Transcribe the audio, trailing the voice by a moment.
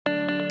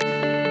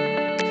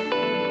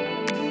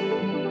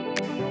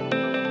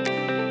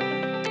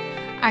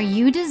Are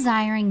you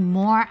desiring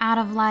more out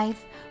of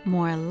life?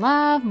 More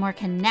love, more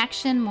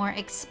connection, more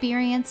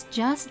experience,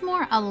 just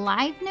more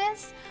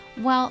aliveness?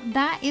 Well,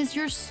 that is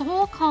your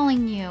soul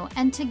calling you,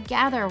 and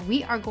together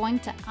we are going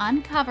to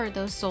uncover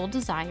those soul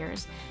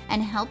desires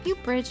and help you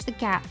bridge the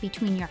gap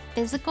between your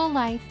physical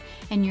life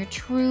and your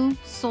true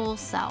soul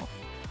self.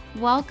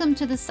 Welcome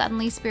to the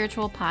Suddenly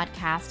Spiritual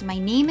Podcast. My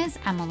name is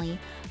Emily.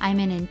 I'm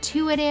an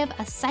intuitive,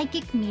 a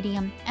psychic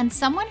medium, and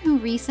someone who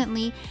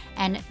recently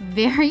and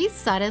very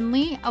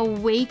suddenly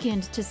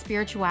awakened to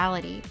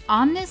spirituality.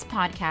 On this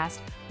podcast,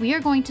 we are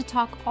going to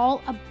talk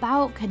all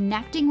about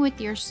connecting with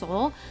your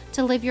soul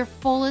to live your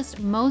fullest,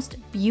 most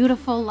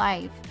beautiful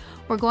life.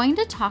 We're going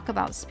to talk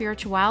about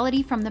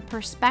spirituality from the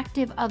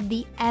perspective of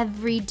the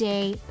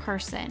everyday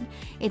person.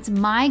 It's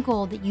my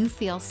goal that you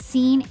feel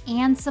seen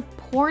and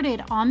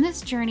supported on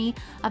this journey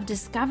of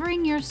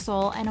discovering your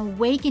soul and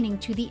awakening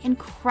to the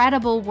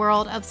incredible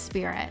world of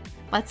spirit.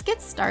 Let's get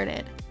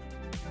started.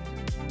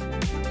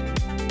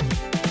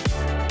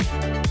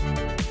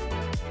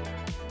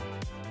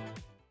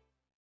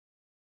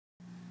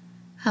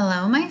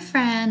 Hello, my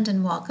friend,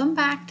 and welcome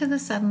back to the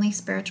Suddenly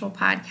Spiritual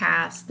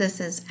Podcast.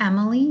 This is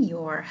Emily,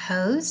 your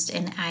host,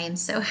 and I am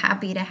so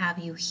happy to have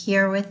you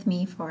here with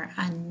me for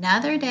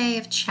another day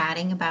of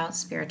chatting about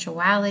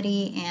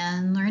spirituality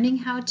and learning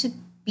how to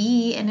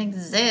be and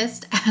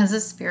exist as a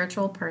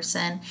spiritual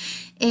person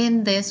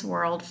in this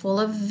world full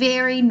of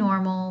very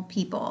normal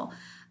people.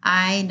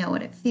 I know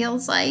what it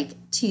feels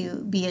like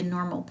to be a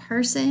normal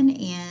person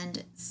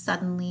and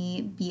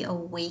suddenly be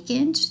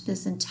awakened to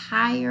this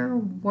entire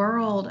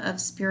world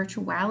of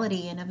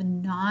spirituality and of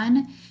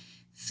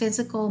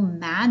non-physical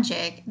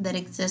magic that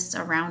exists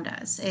around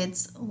us.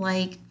 It's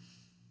like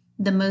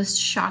the most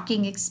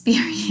shocking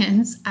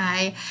experience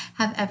I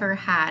have ever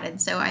had. And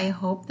so I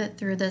hope that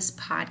through this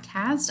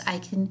podcast, I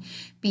can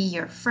be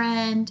your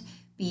friend,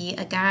 be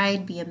a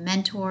guide, be a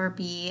mentor,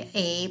 be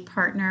a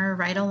partner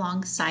right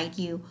alongside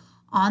you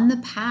on the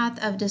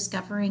path of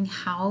discovering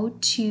how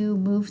to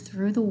move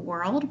through the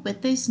world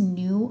with this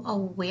new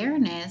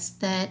awareness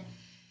that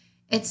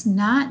it's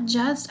not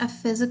just a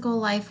physical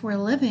life we're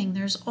living.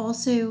 There's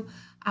also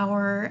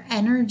our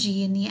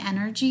energy and the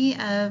energy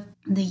of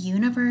the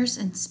universe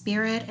and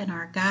spirit and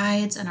our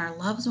guides and our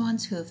loved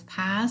ones who have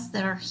passed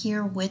that are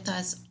here with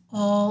us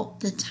all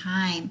the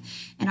time.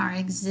 And our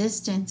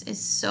existence is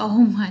so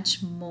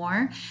much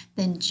more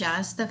than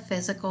just the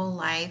physical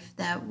life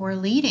that we're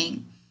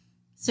leading.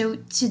 So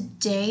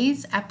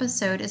today's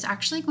episode is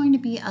actually going to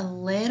be a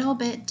little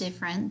bit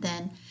different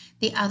than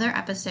the other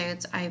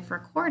episodes I've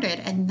recorded.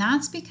 And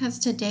that's because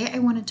today I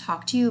want to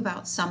talk to you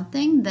about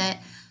something that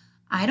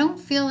I don't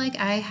feel like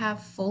I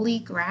have fully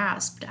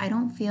grasped. I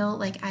don't feel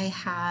like I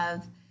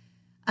have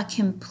a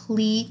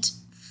complete,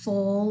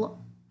 full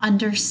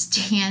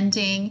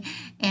understanding,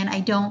 and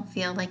I don't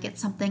feel like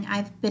it's something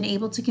I've been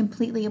able to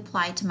completely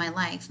apply to my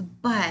life,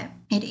 but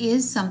it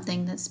is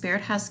something that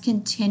Spirit has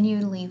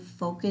continually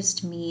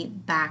focused me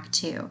back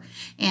to.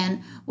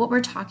 And what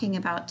we're talking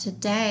about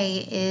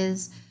today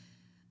is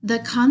the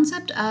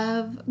concept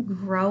of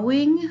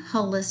growing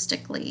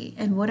holistically.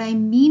 And what I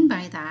mean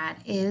by that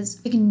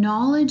is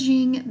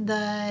acknowledging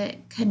the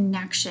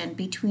connection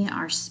between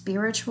our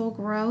spiritual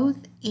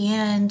growth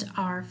and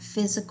our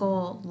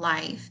physical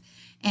life.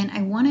 And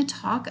I want to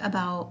talk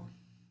about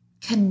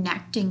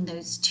connecting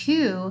those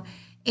two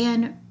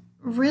and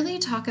really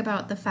talk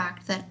about the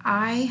fact that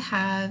I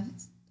have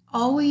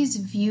always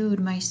viewed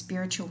my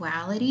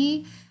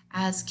spirituality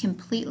as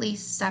completely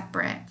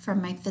separate from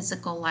my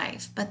physical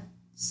life. But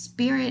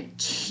Spirit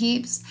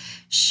keeps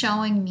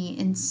showing me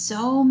in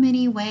so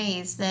many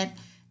ways that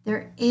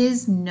there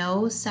is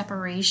no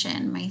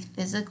separation. My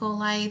physical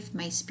life,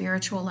 my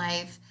spiritual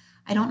life,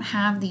 I don't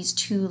have these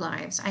two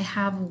lives. I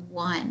have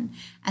one,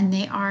 and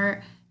they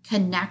are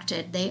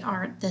connected. They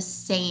are the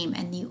same.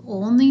 And the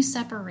only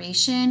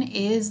separation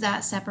is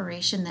that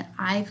separation that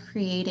I've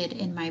created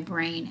in my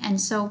brain.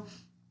 And so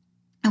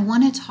I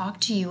want to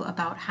talk to you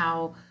about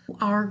how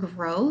our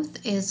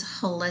growth is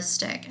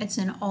holistic. It's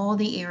in all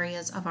the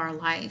areas of our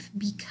life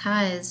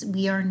because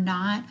we are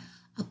not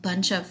a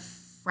bunch of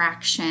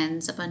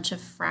fractions, a bunch of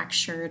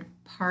fractured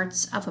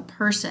parts of a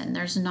person.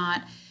 There's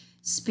not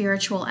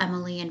spiritual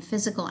Emily and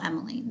physical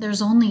Emily.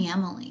 There's only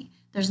Emily.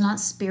 There's not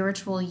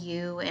spiritual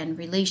you and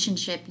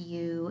relationship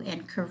you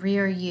and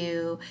career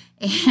you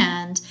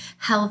and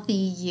healthy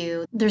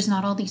you. There's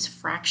not all these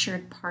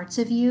fractured parts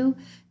of you.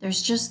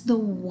 There's just the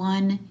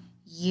one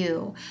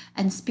you.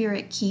 And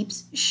Spirit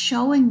keeps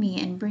showing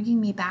me and bringing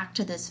me back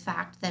to this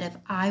fact that if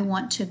I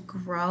want to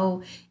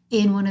grow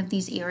in one of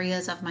these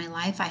areas of my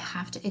life, I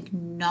have to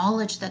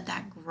acknowledge that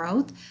that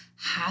growth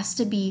has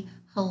to be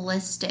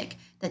holistic,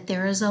 that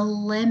there is a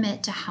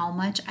limit to how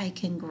much I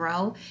can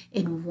grow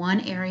in one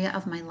area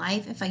of my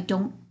life if I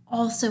don't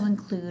also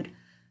include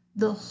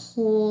the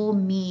whole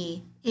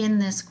me in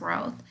this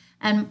growth.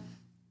 And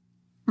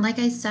like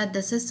I said,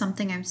 this is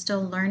something I'm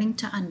still learning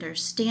to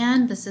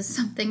understand. This is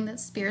something that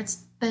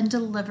Spirit's been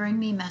delivering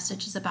me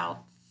messages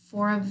about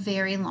for a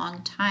very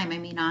long time. I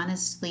mean,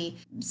 honestly,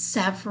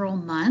 several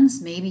months,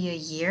 maybe a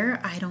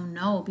year, I don't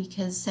know,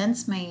 because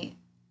since my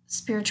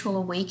spiritual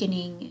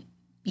awakening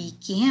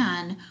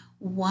began,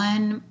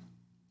 one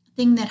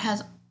thing that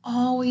has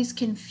always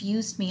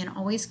confused me and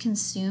always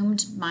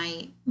consumed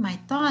my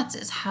thoughts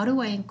is how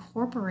do I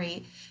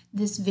incorporate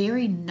this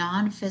very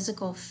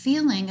non-physical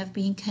feeling of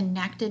being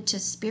connected to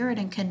spirit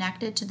and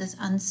connected to this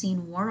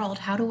unseen world?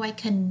 How do I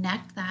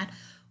connect that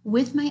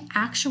with my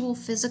actual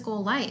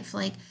physical life?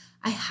 Like,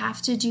 I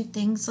have to do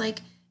things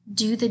like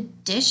do the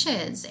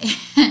dishes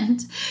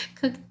and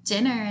cook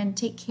dinner and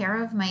take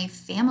care of my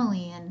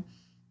family and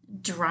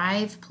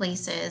drive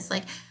places.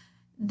 Like,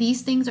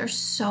 these things are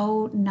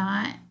so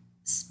not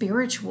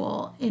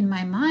spiritual in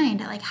my mind.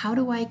 Like, how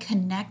do I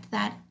connect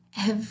that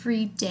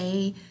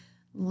everyday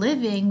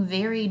living,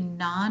 very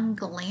non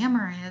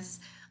glamorous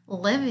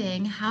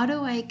living? How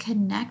do I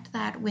connect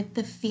that with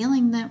the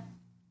feeling that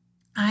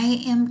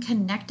I am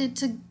connected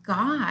to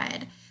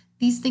God?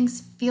 These things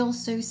feel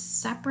so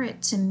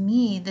separate to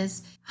me.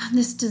 This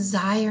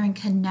desire and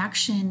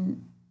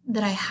connection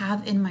that I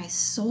have in my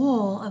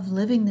soul of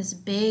living this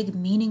big,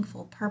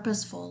 meaningful,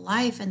 purposeful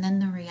life. And then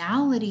the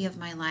reality of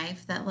my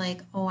life that,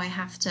 like, oh, I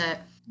have to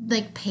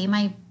like pay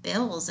my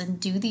bills and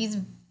do these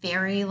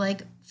very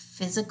like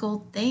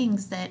physical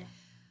things that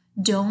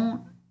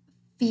don't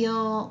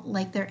feel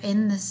like they're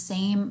in the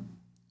same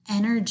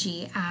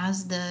energy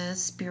as the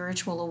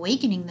spiritual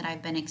awakening that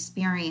I've been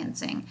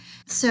experiencing.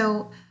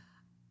 So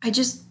I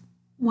just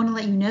want to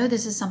let you know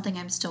this is something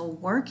I'm still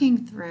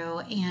working through,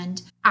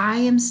 and I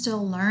am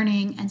still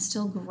learning and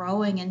still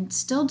growing and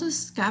still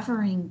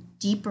discovering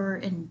deeper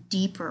and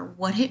deeper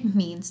what it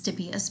means to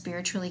be a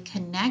spiritually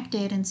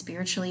connected and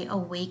spiritually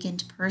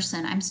awakened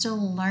person. I'm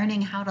still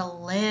learning how to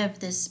live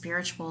this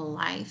spiritual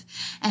life.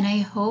 And I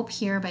hope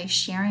here by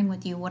sharing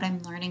with you what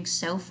I'm learning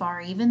so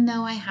far, even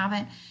though I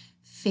haven't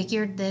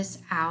figured this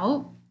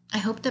out, I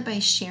hope that by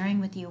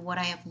sharing with you what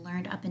I have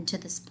learned up until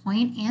this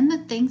point and the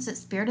things that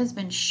Spirit has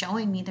been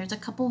showing me, there's a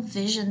couple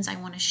visions I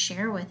want to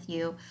share with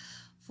you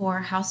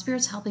for how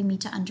Spirit's helping me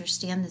to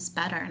understand this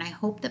better. And I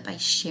hope that by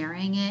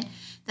sharing it,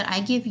 that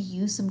I give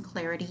you some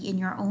clarity in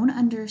your own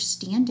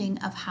understanding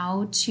of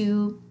how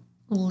to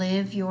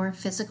live your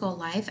physical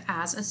life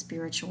as a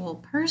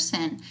spiritual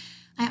person.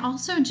 I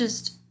also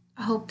just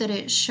hope that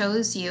it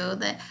shows you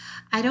that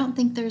I don't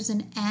think there's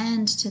an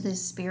end to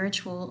this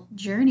spiritual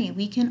journey.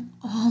 We can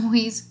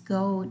always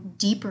go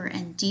deeper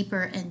and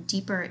deeper and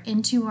deeper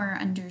into our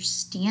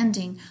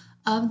understanding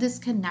of this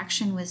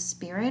connection with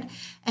spirit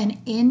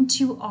and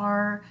into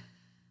our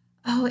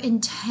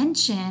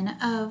intention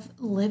of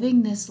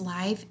living this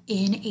life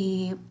in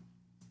a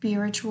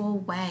spiritual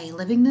way,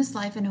 living this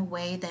life in a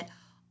way that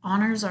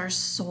honors our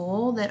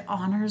soul, that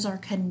honors our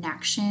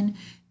connection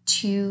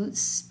to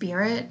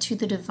spirit, to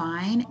the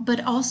divine,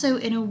 but also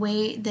in a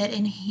way that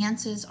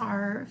enhances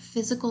our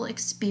physical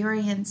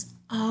experience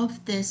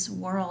of this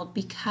world.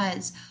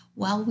 Because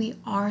while we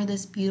are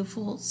this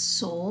beautiful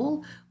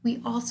soul,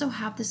 we also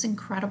have this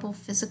incredible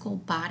physical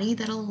body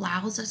that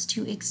allows us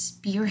to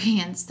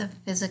experience the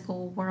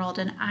physical world.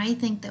 And I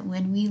think that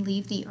when we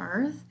leave the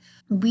earth,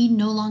 we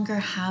no longer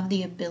have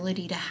the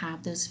ability to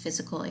have those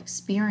physical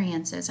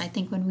experiences. I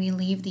think when we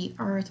leave the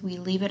earth, we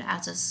leave it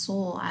as a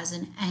soul, as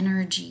an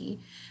energy.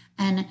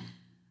 And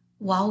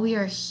while we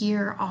are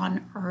here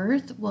on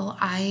earth, well,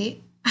 I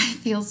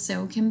feel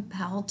so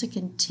compelled to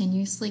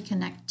continuously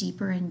connect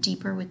deeper and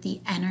deeper with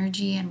the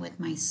energy and with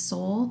my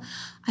soul.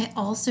 I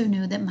also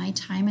know that my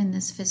time in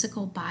this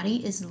physical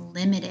body is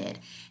limited.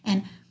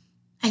 And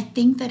I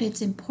think that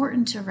it's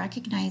important to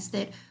recognize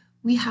that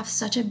we have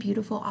such a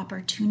beautiful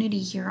opportunity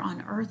here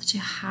on earth to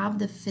have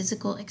the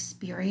physical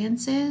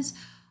experiences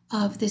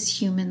of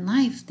this human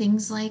life.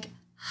 Things like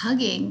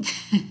hugging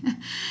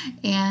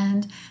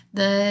and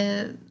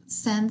the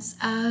sense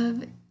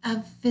of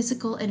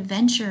physical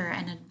adventure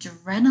and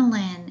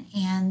adrenaline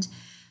and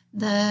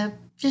the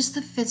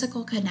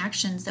physical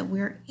connections that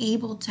we're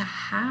able to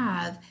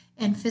have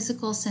and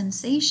physical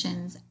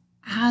sensations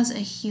as a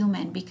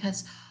human,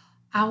 because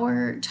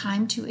our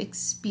time to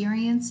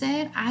experience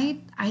it, I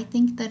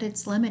think that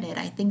it's limited.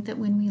 I think that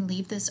when we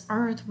leave this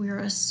earth, we're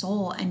a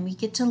soul and we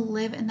get to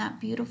live in that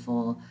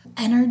beautiful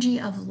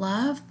energy of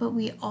love, but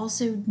we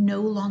also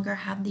no longer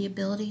have the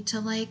ability to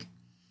like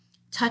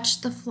touch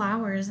the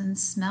flowers and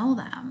smell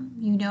them.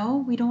 You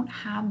know, we don't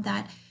have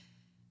that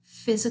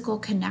physical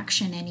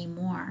connection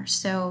anymore.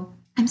 So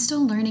I'm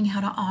still learning how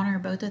to honor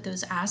both of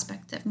those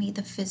aspects of me,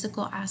 the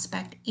physical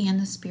aspect and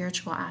the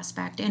spiritual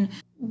aspect. And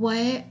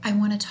what I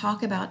want to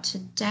talk about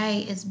today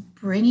is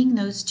bringing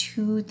those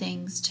two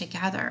things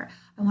together.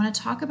 I want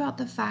to talk about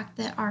the fact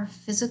that our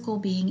physical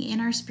being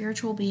and our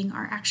spiritual being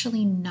are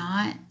actually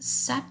not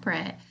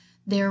separate.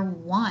 They're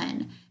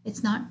one.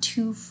 It's not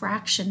two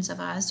fractions of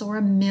us or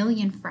a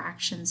million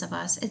fractions of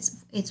us.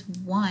 It's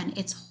one.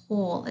 It's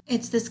whole.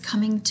 It's this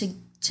coming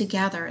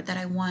together that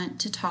I want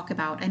to talk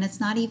about. And it's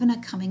not even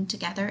a coming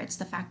together. It's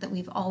the fact that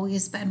we've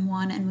always been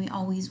one and we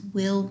always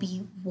will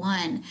be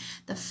one.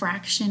 The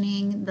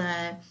fractioning,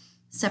 the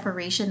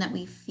separation that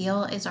we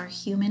feel is our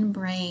human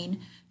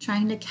brain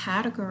trying to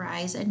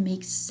categorize and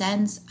make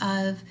sense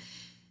of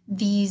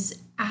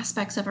these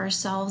aspects of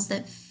ourselves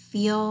that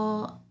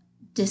feel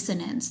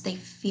dissonance. They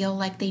feel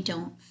like they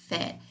don't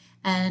fit.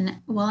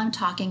 And while I'm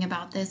talking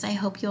about this, I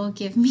hope you'll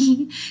give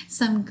me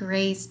some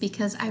grace,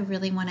 because I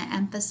really want to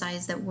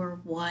emphasize that we're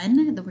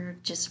one, that we're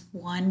just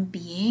one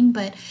being.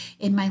 But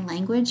in my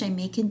language, I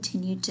may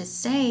continue to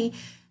say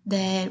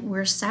that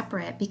we're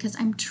separate because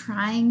I'm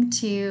trying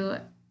to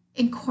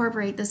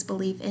incorporate this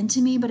belief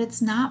into me, but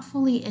it's not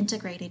fully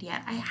integrated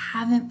yet. I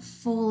haven't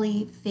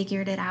fully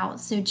figured it out.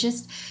 So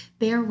just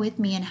bear with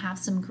me and have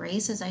some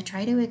grace as I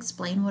try to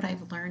explain what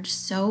I've learned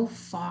so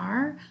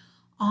far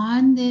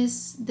on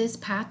this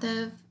path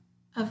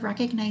of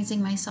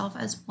recognizing myself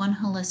as one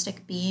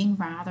holistic being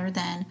rather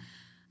than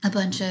a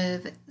bunch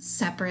of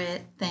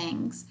separate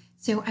things.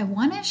 So I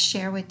want to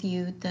share with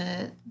you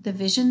the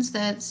visions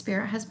that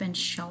Spirit has been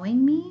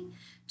showing me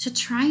to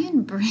try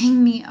and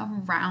bring me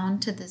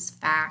around to this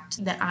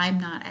fact that I'm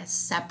not as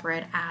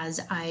separate as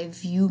I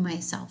view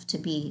myself to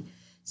be.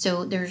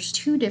 So there's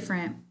two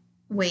different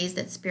ways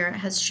that Spirit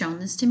has shown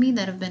this to me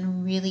that have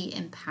been really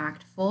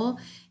impactful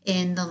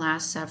in the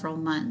last several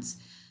months.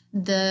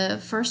 The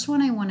first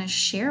one I want to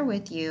share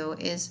with you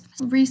is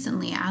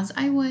recently, as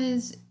I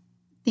was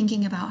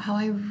thinking about how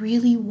I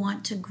really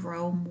want to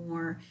grow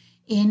more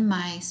in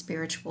my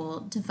spiritual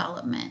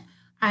development.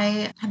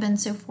 I have been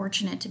so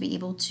fortunate to be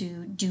able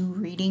to do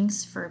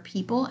readings for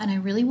people, and I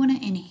really want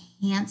to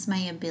enhance my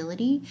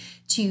ability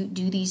to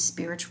do these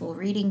spiritual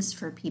readings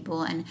for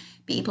people and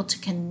be able to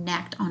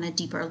connect on a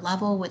deeper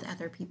level with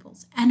other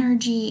people's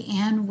energy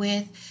and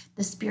with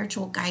the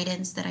spiritual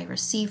guidance that I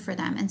receive for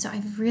them. And so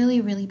I've really,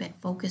 really been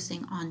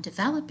focusing on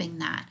developing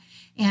that.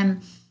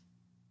 And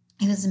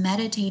I was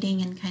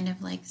meditating and kind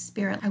of like,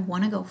 Spirit, I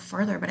want to go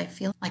further, but I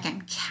feel like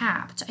I'm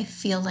capped. I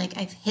feel like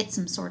I've hit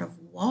some sort of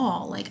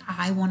wall. Like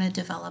I want to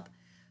develop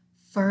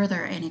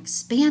further and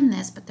expand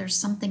this, but there's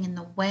something in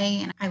the way.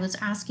 And I was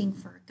asking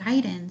for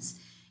guidance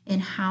in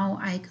how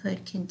I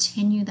could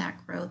continue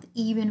that growth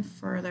even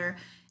further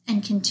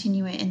and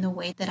continue it in the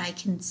way that I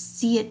can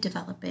see it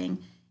developing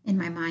in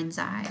my mind's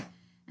eye.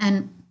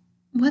 And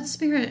what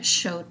Spirit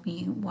showed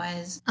me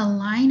was a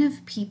line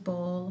of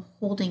people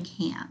holding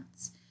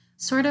hands.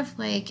 Sort of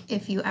like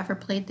if you ever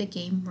played the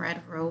game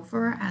Red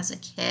Rover as a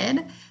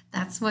kid,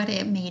 that's what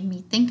it made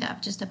me think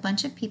of. Just a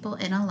bunch of people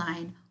in a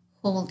line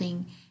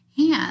holding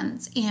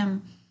hands.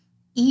 And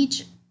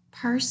each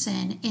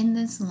person in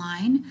this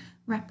line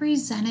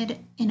represented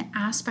an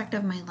aspect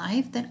of my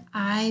life that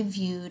I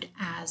viewed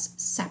as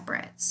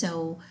separate.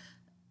 So,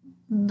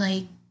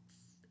 like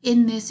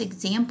in this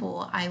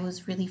example, I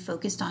was really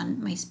focused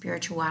on my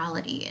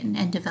spirituality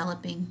and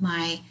developing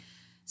my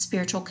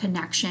spiritual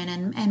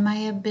connection and my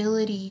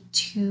ability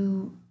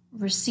to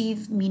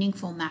receive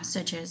meaningful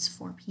messages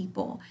for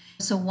people.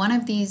 So one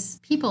of these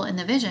people in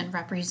the vision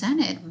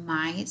represented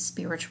my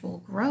spiritual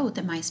growth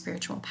and my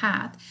spiritual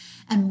path.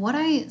 And what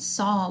I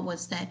saw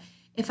was that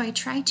if I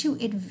try to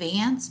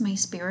advance my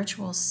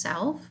spiritual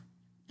self,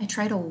 I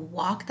try to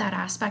walk that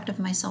aspect of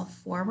myself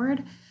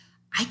forward,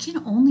 I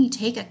can only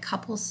take a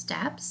couple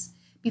steps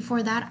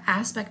before that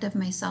aspect of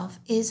myself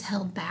is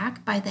held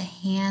back by the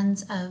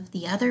hands of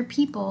the other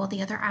people,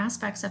 the other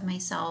aspects of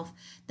myself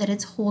that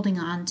it's holding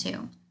on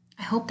to.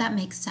 I hope that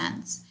makes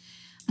sense.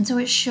 And so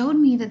it showed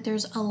me that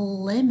there's a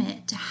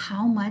limit to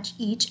how much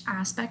each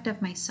aspect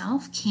of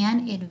myself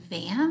can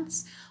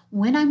advance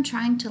when I'm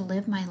trying to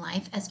live my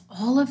life as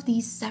all of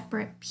these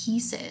separate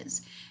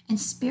pieces. And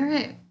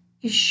Spirit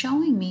is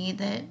showing me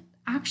that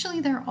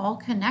actually they're all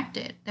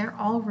connected, they're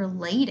all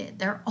related,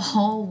 they're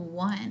all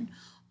one.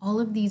 All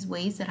of these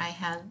ways that I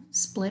have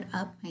split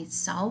up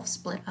myself,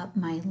 split up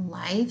my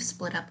life,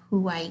 split up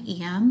who I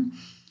am,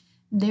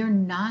 they're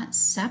not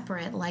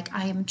separate like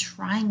I am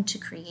trying to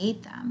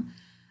create them.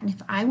 And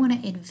if I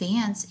want to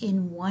advance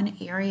in one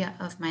area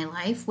of my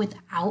life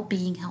without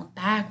being held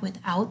back,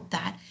 without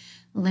that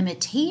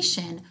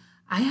limitation,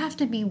 I have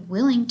to be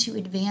willing to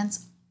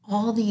advance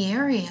all the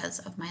areas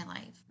of my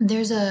life.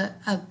 There's a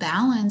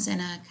balance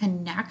and a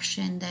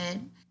connection that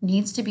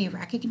needs to be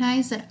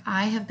recognized that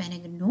I have been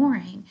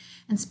ignoring,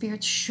 and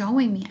Spirit's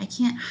showing me I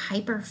can't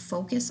hyper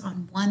focus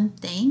on one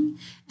thing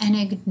and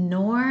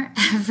ignore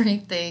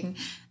everything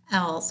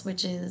else,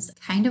 which is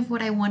kind of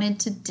what I wanted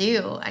to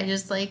do. I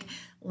just like,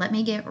 let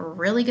me get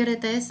really good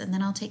at this and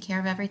then I'll take care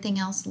of everything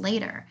else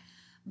later.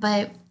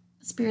 But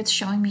Spirit's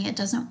showing me it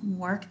doesn't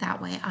work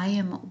that way. I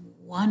am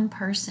one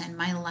person.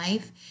 My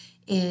life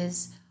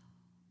is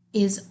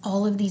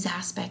all of these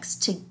aspects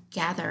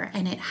together,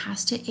 and it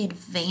has to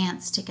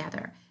advance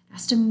together. It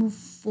has to move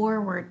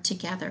forward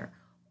together.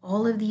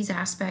 All of these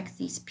aspects,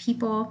 these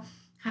people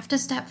have to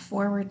step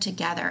forward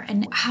together.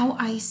 And how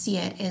I see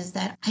it is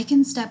that I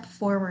can step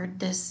forward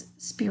this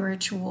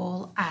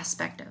spiritual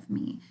aspect of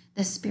me,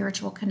 this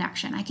spiritual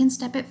connection. I can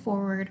step it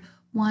forward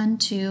 1,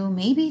 2,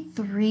 maybe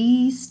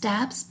 3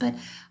 steps. But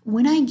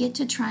when I get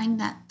to trying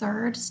that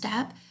third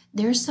step,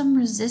 there's some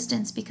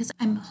resistance because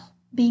I'm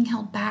being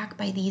held back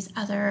by these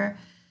other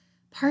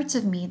parts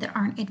of me that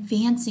aren't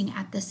advancing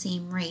at the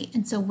same rate.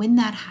 And so when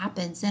that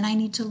happens, then I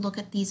need to look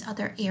at these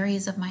other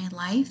areas of my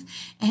life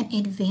and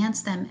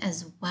advance them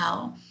as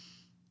well.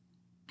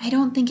 I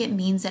don't think it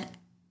means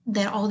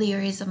that all the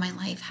areas of my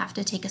life have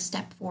to take a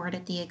step forward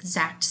at the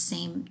exact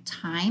same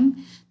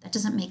time. That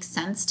doesn't make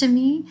sense to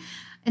me.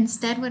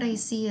 Instead, what I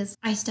see is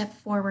I step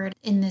forward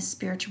in this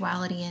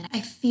spirituality and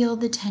I feel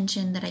the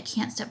tension that I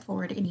can't step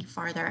forward any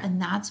farther.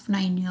 And that's when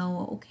I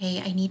know,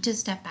 okay, I need to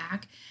step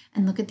back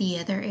and look at the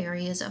other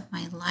areas of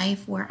my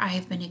life where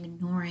I've been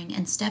ignoring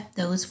and step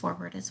those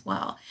forward as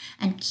well.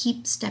 And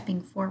keep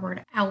stepping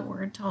forward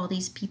outward to all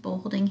these people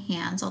holding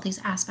hands, all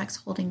these aspects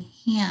holding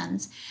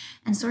hands,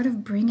 and sort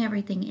of bring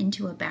everything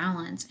into a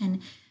balance.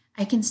 And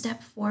I can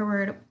step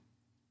forward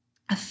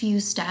a few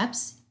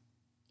steps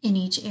in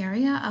each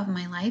area of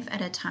my life at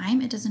a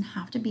time. It doesn't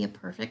have to be a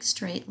perfect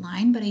straight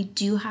line, but I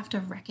do have to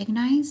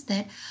recognize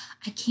that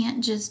I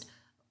can't just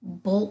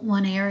bolt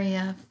one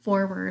area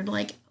forward.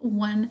 Like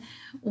one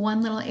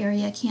little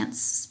area can't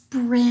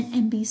sprint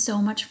and be so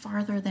much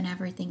farther than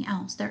everything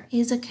else. There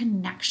is a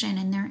connection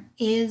and there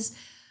is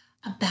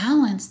a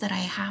balance that I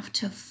have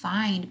to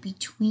find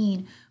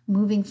between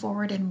moving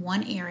forward in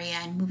one area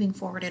and moving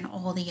forward in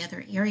all the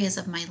other areas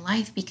of my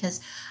life,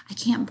 because I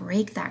can't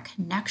break that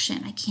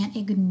connection. I can't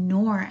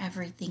ignore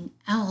everything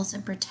else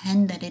and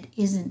pretend that it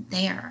isn't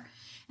there.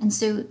 And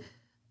so,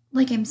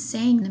 like I'm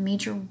saying, the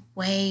major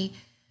way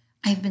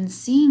I've been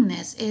seeing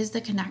this is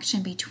the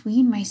connection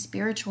between my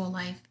spiritual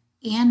life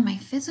and my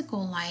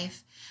physical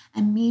life,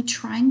 and me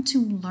trying to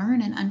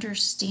learn and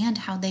understand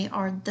how they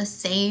are the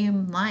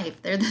same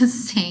life. They're the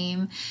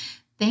same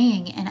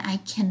thing. And I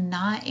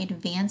cannot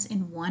advance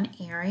in one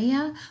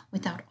area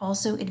without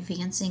also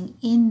advancing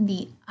in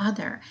the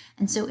other.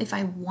 And so if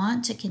I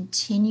want to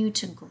continue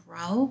to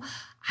grow,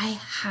 I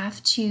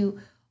have to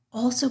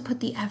also put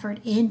the effort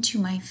into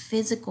my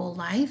physical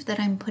life that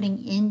I'm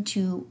putting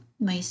into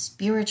my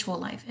spiritual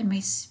life and my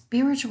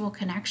spiritual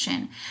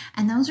connection.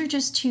 And those are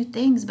just two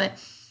things, but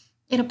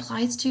it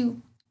applies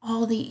to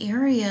all the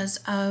areas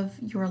of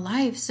your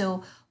life.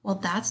 So, well,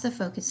 that's the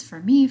focus for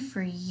me.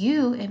 For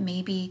you, it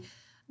may be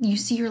you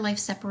see your life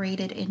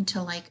separated into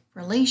like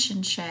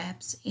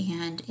relationships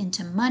and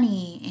into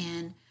money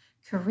and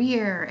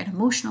career and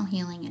emotional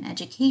healing and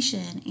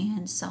education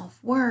and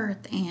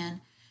self-worth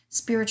and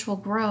spiritual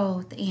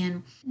growth.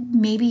 And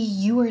maybe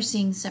you are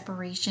seeing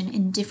separation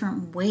in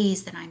different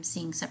ways than I'm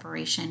seeing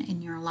separation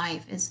in your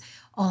life, is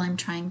all I'm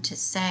trying to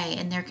say.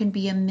 And there can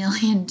be a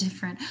million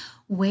different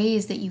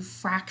ways that you've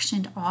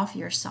fractioned off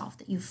yourself,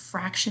 that you've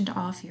fractioned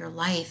off your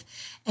life.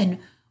 And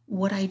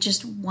what I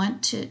just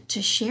want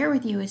to share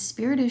with you is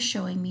Spirit is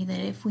showing me that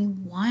if we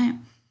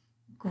want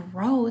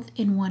growth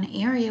in one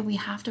area, we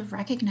have to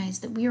recognize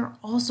that we are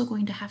also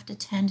going to have to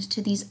tend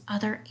to these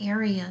other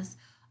areas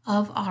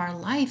of our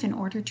life in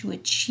order to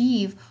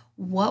achieve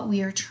what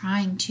we are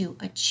trying to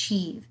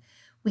achieve.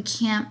 We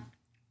can't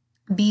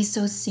be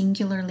so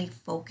singularly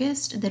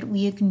focused that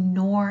we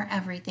ignore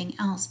everything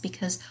else,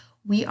 because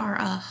we are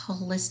a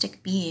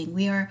holistic being.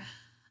 We are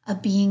a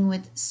being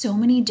with so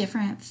many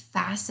different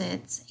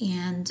facets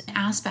and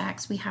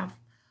aspects. We have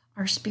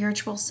our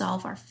spiritual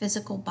self, our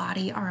physical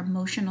body, our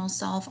emotional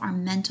self, our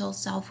mental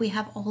self. We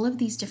have all of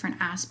these different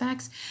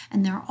aspects,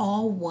 and they're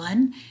all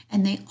one,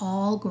 and they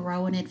all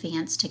grow and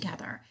advance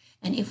together.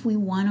 And if we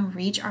want to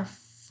reach our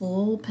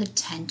full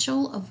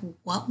potential of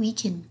what we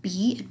can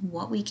be and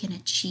what we can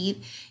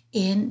achieve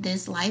in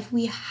this life,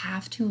 we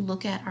have to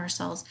look at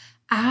ourselves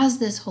as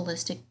this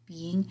holistic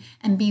being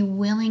and be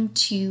willing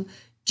to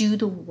do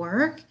the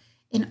work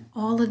in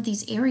all of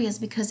these areas,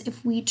 because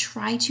if we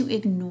try to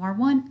ignore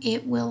one,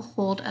 it will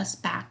hold us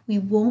back. We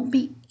won't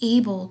be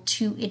able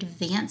to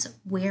advance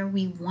where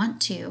we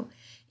want to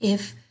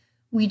if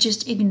we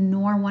just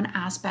ignore one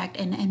aspect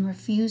and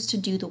refuse to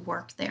do the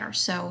work there.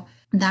 So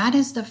that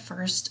is the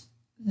first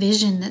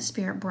vision that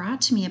Spirit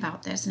brought to me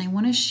about this. And I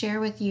want to share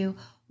with you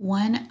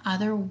one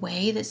other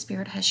way that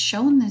Spirit has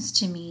shown this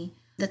to me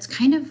that's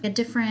kind of a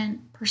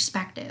different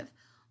perspective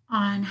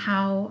on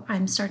how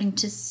I'm starting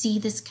to see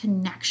this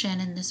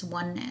connection and this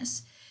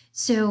oneness.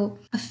 So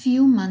a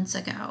few months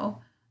ago,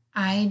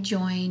 I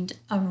joined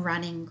a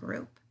running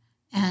group.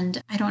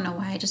 And I don't know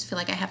why, I just feel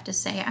like I have to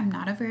say I'm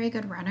not a very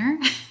good runner.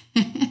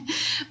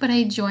 But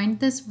I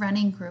joined this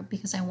running group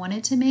because I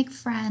wanted to make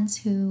friends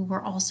who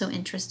were also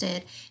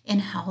interested in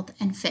health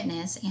and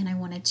fitness. And I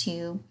wanted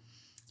to,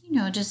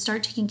 just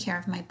start taking care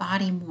of my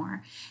body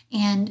more.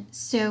 And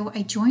so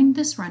I joined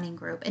this running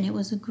group, and it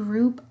was a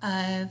group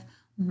of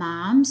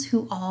moms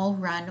who all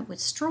run with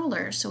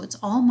strollers. So it's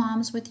all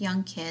moms with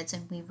young kids,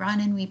 and we run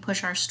and we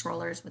push our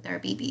strollers with our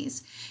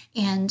babies.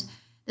 And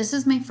this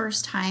is my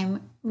first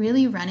time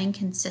really running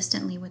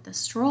consistently with a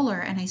stroller,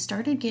 and I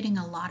started getting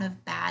a lot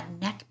of bad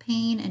neck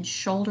pain and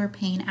shoulder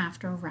pain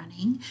after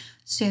running.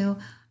 So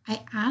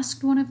I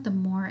asked one of the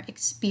more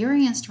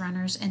experienced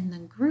runners in the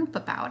group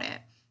about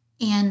it.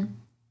 And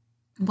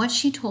what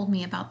she told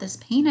me about this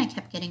pain I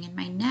kept getting in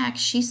my neck,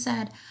 she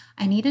said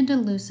I needed to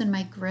loosen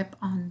my grip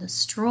on the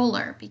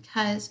stroller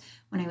because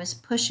when I was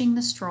pushing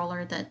the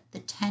stroller, the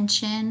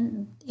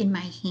tension in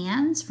my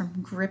hands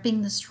from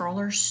gripping the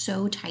stroller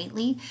so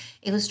tightly,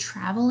 it was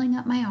traveling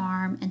up my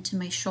arm and to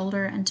my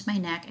shoulder and to my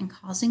neck and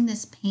causing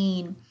this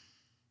pain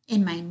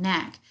in my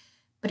neck.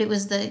 But it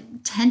was the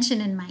tension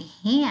in my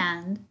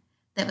hand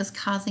that was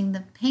causing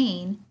the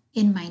pain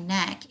in my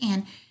neck.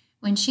 And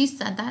when she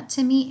said that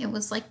to me, it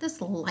was like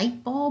this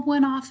light bulb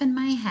went off in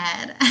my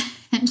head.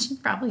 And she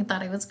probably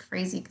thought I was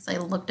crazy because I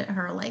looked at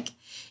her like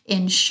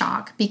in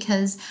shock.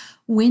 Because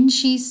when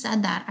she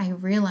said that, I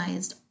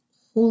realized,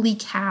 holy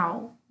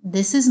cow,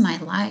 this is my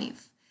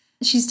life.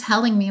 She's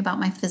telling me about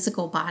my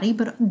physical body,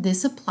 but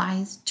this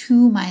applies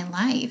to my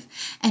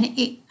life. And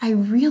I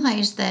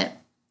realized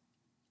that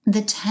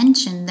the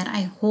tension that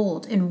I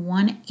hold in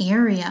one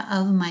area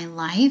of my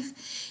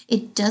life,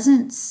 it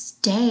doesn't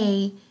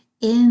stay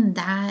in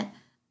that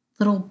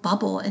little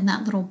bubble, in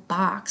that little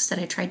box that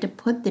I tried to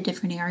put the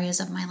different areas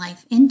of my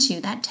life into.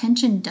 That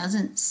tension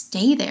doesn't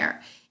stay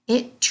there.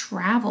 It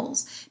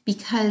travels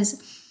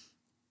because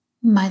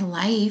my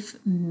life,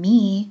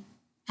 me,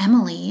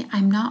 Emily,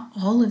 I'm not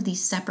all of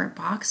these separate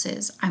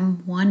boxes.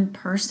 I'm one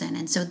person.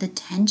 And so the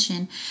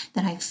tension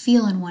that I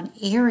feel in one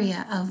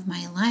area of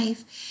my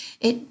life,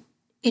 it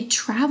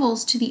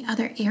travels to the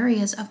other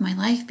areas of my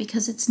life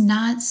because it's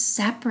not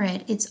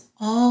separate. It's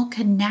all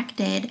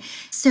connected.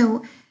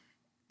 So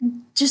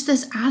just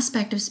this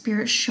aspect of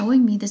spirit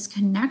showing me this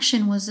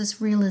connection was this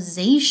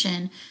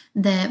realization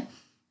that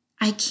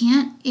I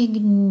can't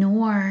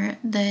ignore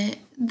the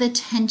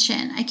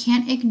tension. I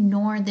can't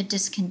ignore the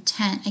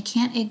discontent. I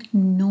can't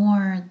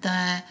ignore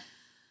the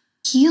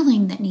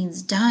healing that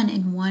needs done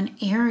in one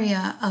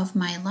area of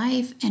my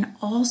life and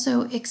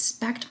also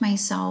expect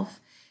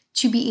myself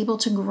to be able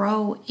to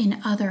grow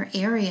in other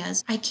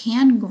areas. I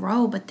can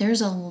grow, but there's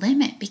a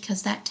limit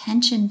because that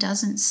tension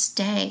doesn't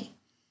stay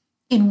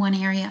in one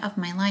area of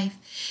my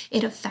life.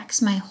 It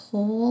affects my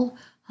whole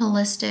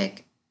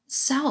holistic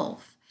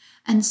self.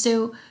 And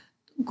so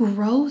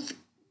growth,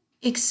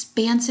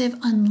 expansive,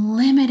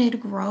 unlimited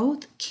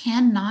growth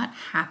cannot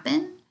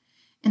happen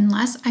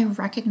unless I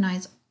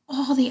recognize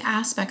all the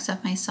aspects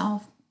of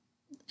myself,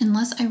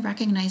 unless I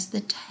recognize the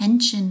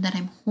tension that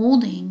I'm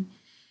holding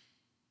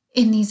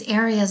in these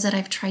areas that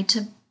I've tried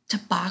to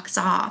box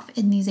off,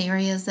 in these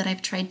areas that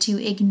I've tried to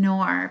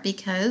ignore,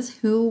 because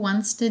who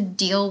wants to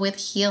deal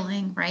with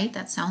healing, right?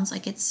 That sounds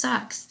like it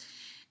sucks.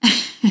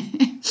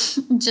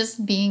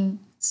 Just being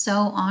so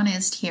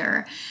honest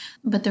here.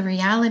 But the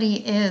reality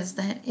is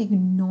that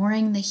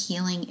ignoring the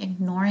healing,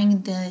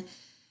 ignoring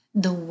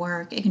the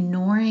work,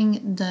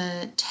 ignoring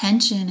the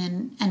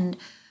tension and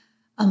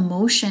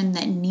emotion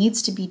that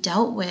needs to be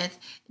dealt with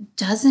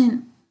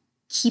doesn't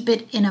keep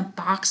it in a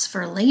box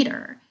for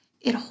later.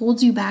 It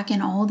holds you back in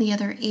all the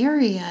other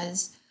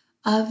areas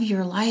of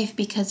your life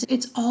because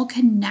it's all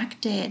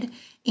connected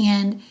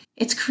and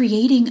it's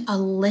creating a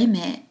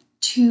limit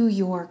to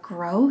your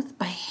growth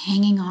by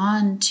hanging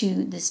on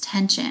to this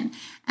tension.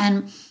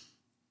 And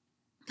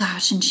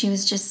gosh, and she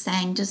was just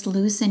saying, just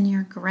loosen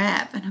your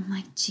grip. And I'm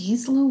like,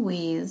 geez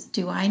Louise,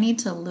 do I need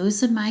to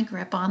loosen my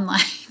grip on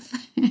life?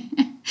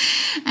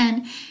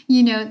 And,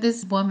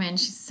 this woman,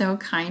 she's so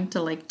kind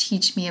to like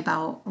teach me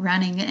about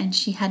running. And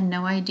she had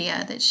no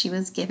idea that she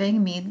was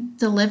delivering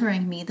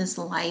me this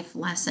life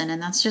lesson.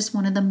 And that's just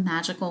one of the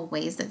magical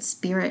ways that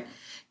spirit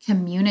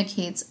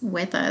communicates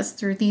with us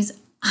through these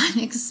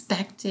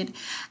unexpected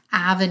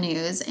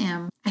avenues.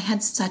 And I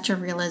had such a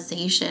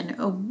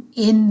realization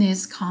in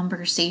this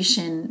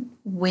conversation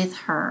with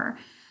her.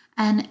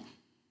 And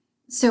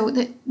so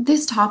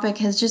this topic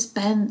has just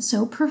been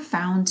so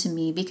profound to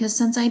me because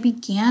since I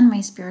began my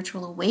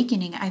spiritual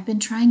awakening, I've been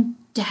trying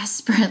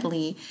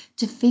desperately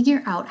to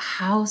figure out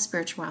how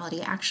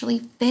spirituality actually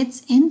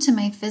fits into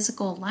my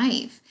physical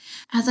life.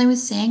 As I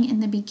was saying in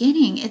the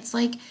beginning, it's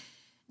like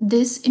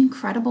this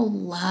incredible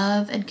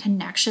love and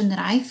connection that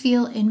I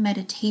feel in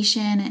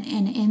meditation and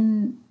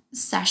in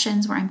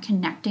sessions where I'm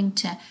connecting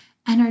to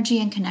energy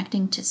and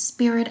connecting to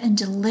spirit and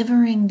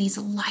delivering these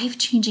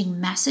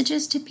life-changing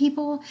messages to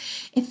people.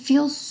 It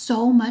feels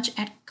so much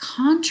at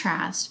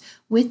contrast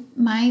with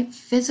my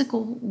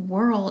physical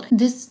world.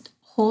 This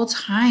whole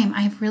time,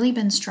 I've really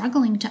been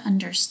struggling to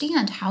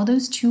understand how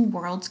those two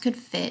worlds could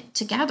fit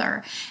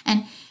together.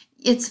 And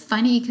it's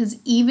funny because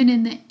even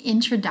in the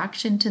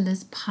introduction to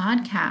this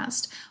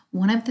podcast,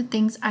 one of the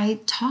things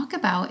I talk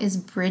about is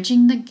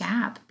bridging the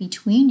gap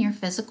between your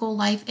physical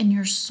life and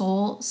your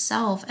soul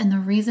self. And the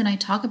reason I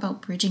talk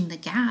about bridging the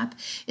gap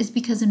is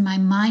because in my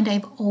mind,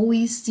 I've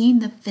always seen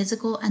the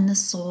physical and the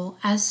soul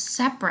as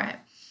separate.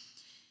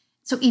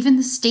 So even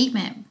the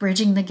statement,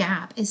 bridging the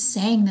gap, is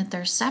saying that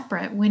they're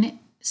separate when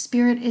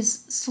Spirit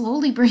is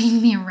slowly bringing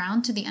me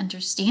around to the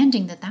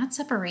understanding that that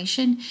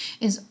separation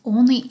is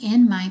only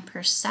in my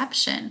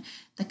perception.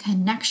 The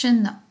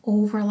connection, the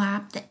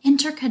overlap, the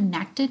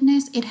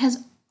interconnectedness, it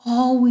has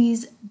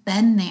always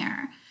been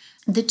there.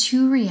 The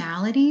two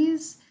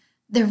realities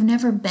There have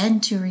never been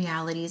two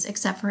realities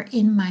except for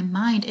in my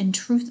mind. In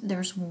truth,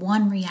 there's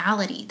one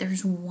reality.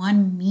 There's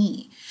one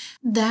me.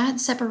 That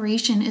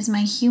separation is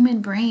my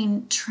human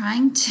brain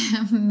trying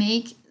to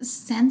make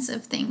sense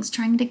of things,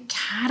 trying to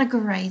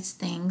categorize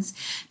things,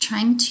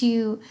 trying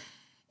to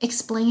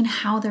explain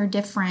how they're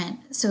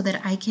different so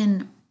that I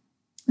can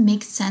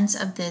make sense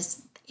of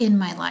this in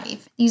my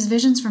life. These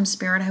visions from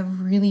Spirit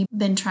have really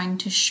been trying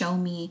to show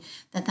me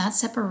that that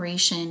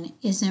separation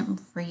isn't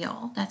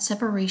real. That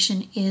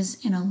separation is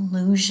an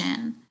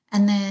illusion,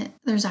 and that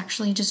there's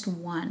actually just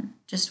one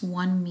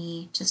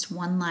me, just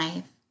one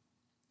life.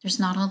 There's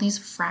not all these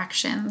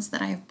fractions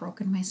that I've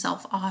broken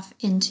myself off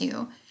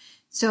into.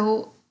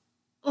 So,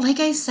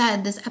 like I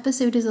said, this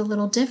episode is a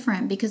little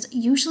different because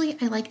usually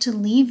I like to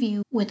leave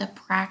you with a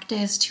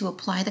practice to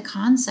apply the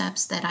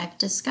concepts that I've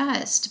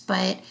discussed.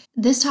 But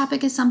this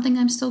topic is something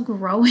I'm still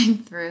growing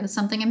through,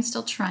 something I'm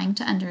still trying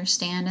to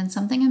understand, and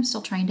something I'm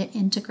still trying to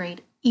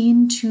integrate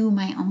into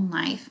my own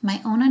life.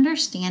 My own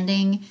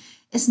understanding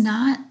is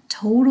not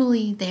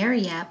totally there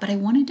yet, but I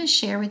wanted to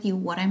share with you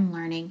what I'm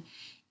learning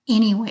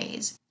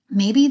anyways.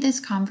 Maybe this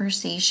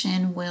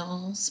conversation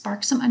will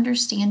spark some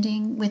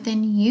understanding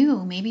within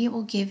you. Maybe it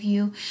will give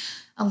you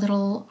a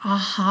little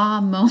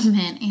aha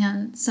moment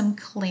and some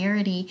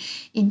clarity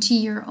into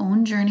your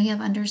own journey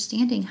of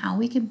understanding how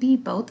we can be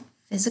both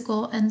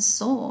physical and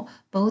soul,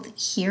 both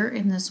here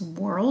in this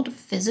world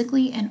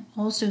physically and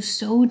also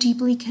so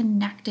deeply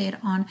connected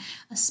on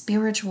a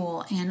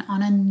spiritual and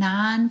on a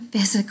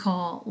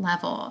non-physical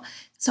level.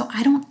 So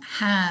I don't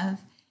have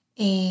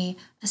a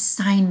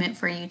assignment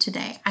for you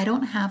today. I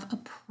don't have a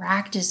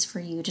practice for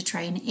you to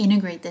try and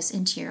integrate this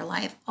into your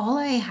life. All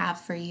I have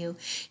for you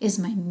is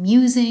my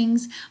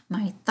musings,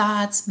 my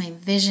thoughts, my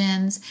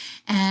visions,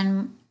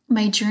 and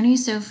my journey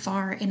so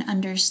far in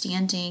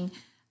understanding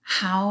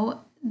how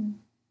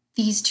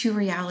these two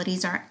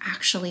realities are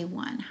actually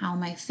one, how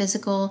my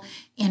physical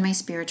and my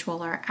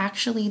spiritual are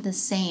actually the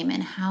same,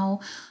 and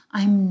how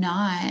I'm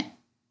not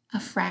a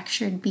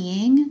fractured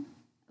being,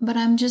 but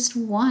I'm just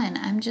one.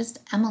 I'm just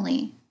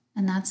Emily.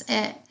 And that's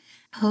it.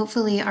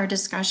 Hopefully our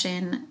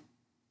discussion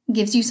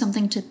gives you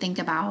something to think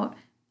about.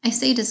 I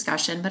say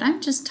discussion, but I'm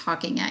just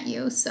talking at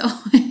you, so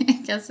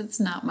I guess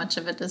it's not much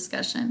of a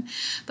discussion.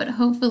 But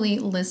hopefully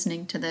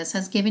listening to this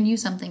has given you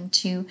something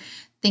to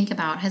think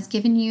about, has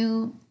given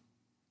you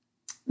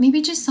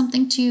maybe just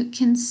something to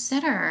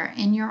consider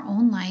in your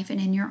own life and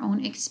in your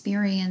own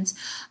experience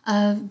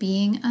of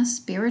being a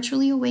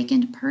spiritually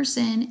awakened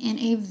person in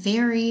a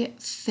very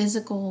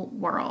physical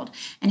world.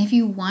 And if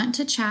you want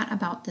to chat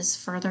about this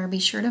further, be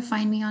sure to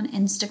find me on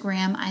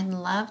Instagram. I'd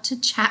love to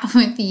chat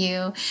with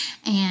you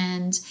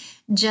and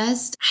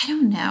just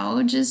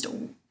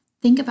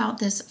think about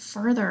this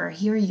further,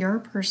 hear your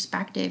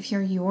perspective,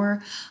 hear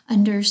your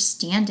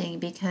understanding,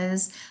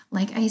 because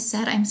like I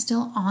said, I'm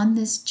still on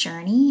this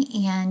journey,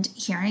 and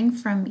hearing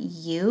from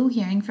you,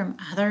 hearing from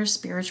other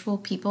spiritual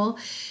people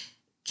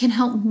can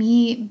help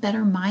me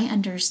better my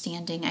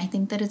understanding. I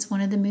think that it's one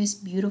of the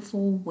most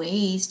beautiful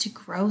ways to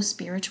grow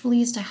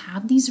spiritually is to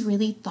have these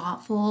really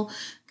thoughtful,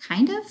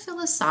 kind of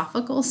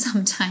philosophical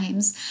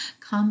sometimes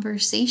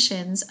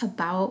conversations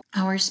about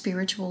our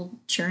spiritual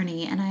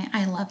journey. And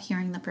I love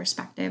hearing the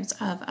perspectives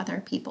of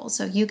other people.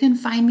 So you can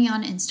find me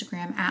on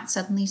Instagram at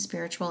Suddenly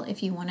Spiritual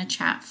if you want to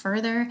chat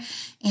further.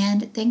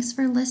 And thanks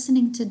for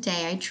listening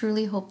today. I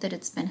truly hope that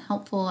it's been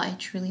helpful. I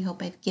truly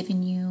hope I've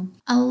given you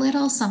a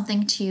little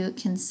something to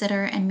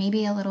consider and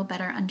maybe a little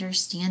better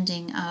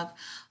understanding of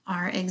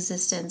our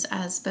existence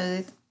as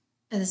both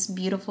this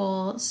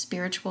beautiful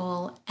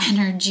spiritual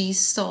energy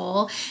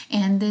soul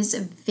and this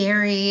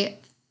very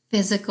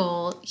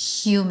physical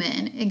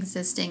human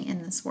existing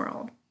in this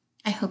world.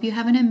 I hope you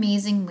have an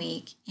amazing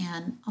week,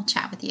 and I'll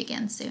chat with you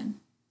again soon.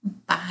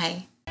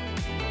 Bye.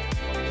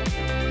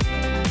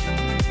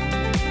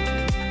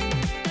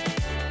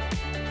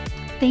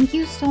 Thank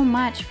you so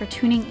much for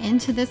tuning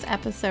into this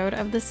episode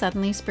of the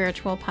Suddenly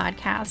Spiritual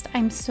podcast.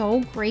 I'm so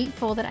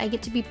grateful that I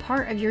get to be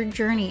part of your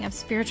journey of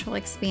spiritual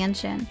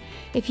expansion.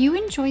 If you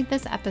enjoyed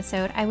this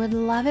episode, I would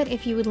love it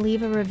if you would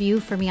leave a review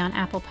for me on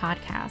Apple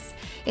Podcasts.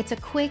 It's a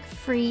quick,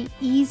 free,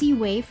 easy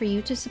way for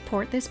you to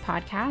support this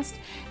podcast,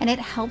 and it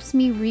helps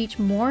me reach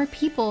more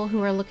people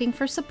who are looking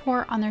for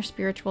support on their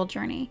spiritual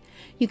journey.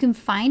 You can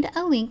find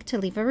a link to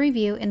leave a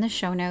review in the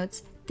show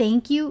notes.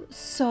 Thank you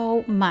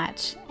so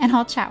much, and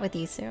I'll chat with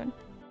you soon.